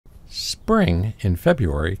Spring in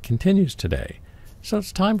February continues today, so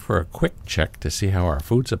it's time for a quick check to see how our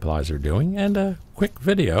food supplies are doing and a quick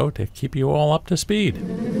video to keep you all up to speed.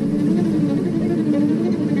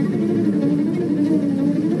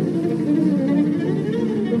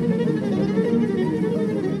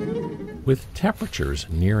 With temperatures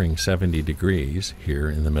nearing 70 degrees here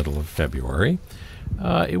in the middle of February,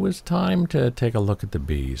 it was time to take a look at the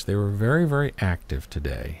bees. They were very, very active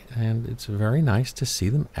today, and it's very nice to see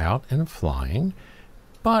them out and flying,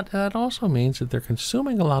 but that also means that they're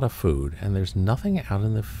consuming a lot of food, and there's nothing out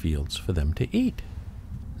in the fields for them to eat.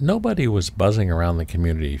 Nobody was buzzing around the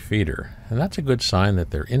community feeder, and that's a good sign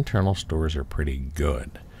that their internal stores are pretty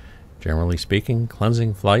good. Generally speaking,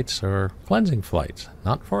 cleansing flights are cleansing flights,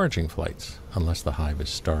 not foraging flights, unless the hive is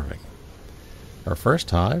starving. Our first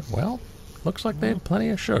hive, well, looks like they had plenty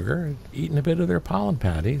of sugar and eaten a bit of their pollen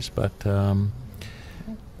patties, but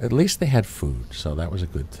at least they had food, so that was a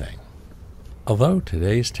good thing. Although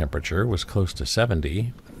today's temperature was close to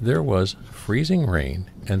 70, there was freezing rain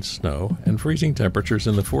and snow and freezing temperatures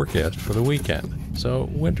in the forecast for the weekend, so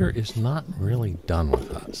winter is not really done with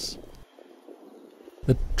us.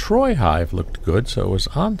 The Troy hive looked good, so it was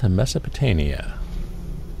on to Mesopotamia.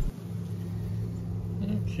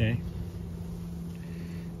 Okay.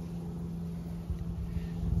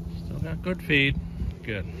 Still got good feed.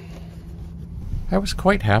 Good. I was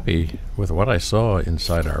quite happy with what I saw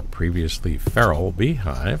inside our previously feral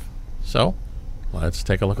beehive. So, let's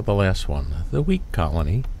take a look at the last one, the weak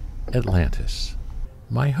colony, Atlantis.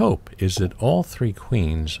 My hope is that all three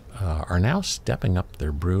queens are now stepping up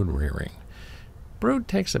their brood rearing. Brood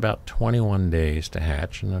takes about 21 days to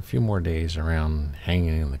hatch and a few more days around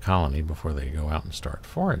hanging in the colony before they go out and start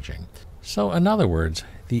foraging. So in other words,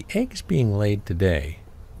 the eggs being laid today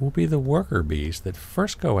will be the worker bees that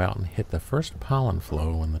first go out and hit the first pollen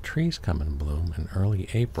flow when the trees come in bloom in early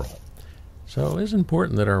April. So it is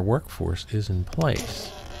important that our workforce is in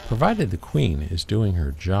place. Provided the queen is doing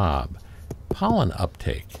her job, pollen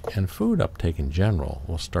uptake and food uptake in general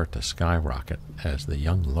will start to skyrocket as the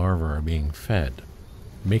young larvae are being fed.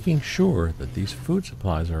 Making sure that these food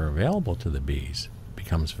supplies are available to the bees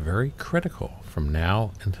becomes very critical from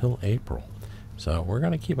now until April. So we're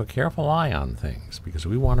going to keep a careful eye on things because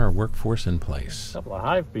we want our workforce in place. A couple of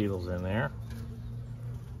hive beetles in there.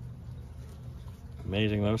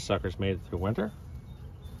 Amazing those suckers made it through winter.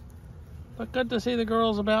 But good to see the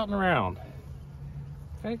girls about and around.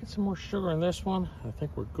 Gotta get some more sugar in this one. I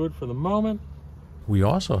think we're good for the moment. We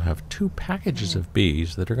also have 2 packages of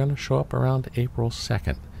bees that are going to show up around April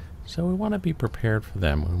 2nd. So we want to be prepared for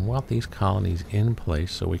them. We want these colonies in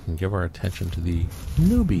place so we can give our attention to the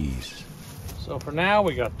newbies. So for now,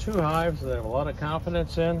 we got 2 hives that I have a lot of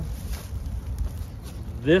confidence in.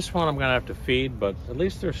 This one I'm going to have to feed, but at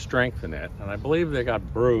least there's strength in it. And I believe they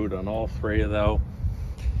got brood on all 3, though.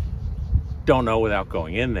 Don't know without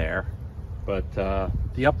going in there. But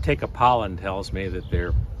the uptake of pollen tells me that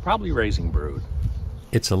they're probably raising brood.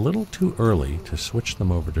 It's a little too early to switch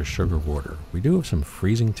them over to sugar water. We do have some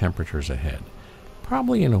freezing temperatures ahead.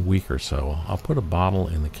 Probably in a week or so, I'll put a bottle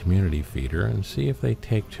in the community feeder and see if they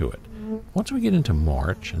take to it. Once we get into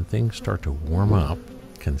March and things start to warm up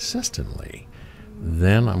consistently,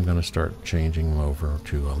 then I'm going to start changing them over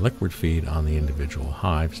to a liquid feed on the individual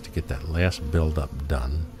hives to get that last buildup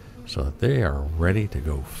done so that they are ready to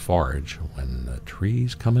go forage when the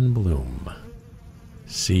trees come in bloom.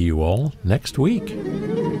 See you all next week.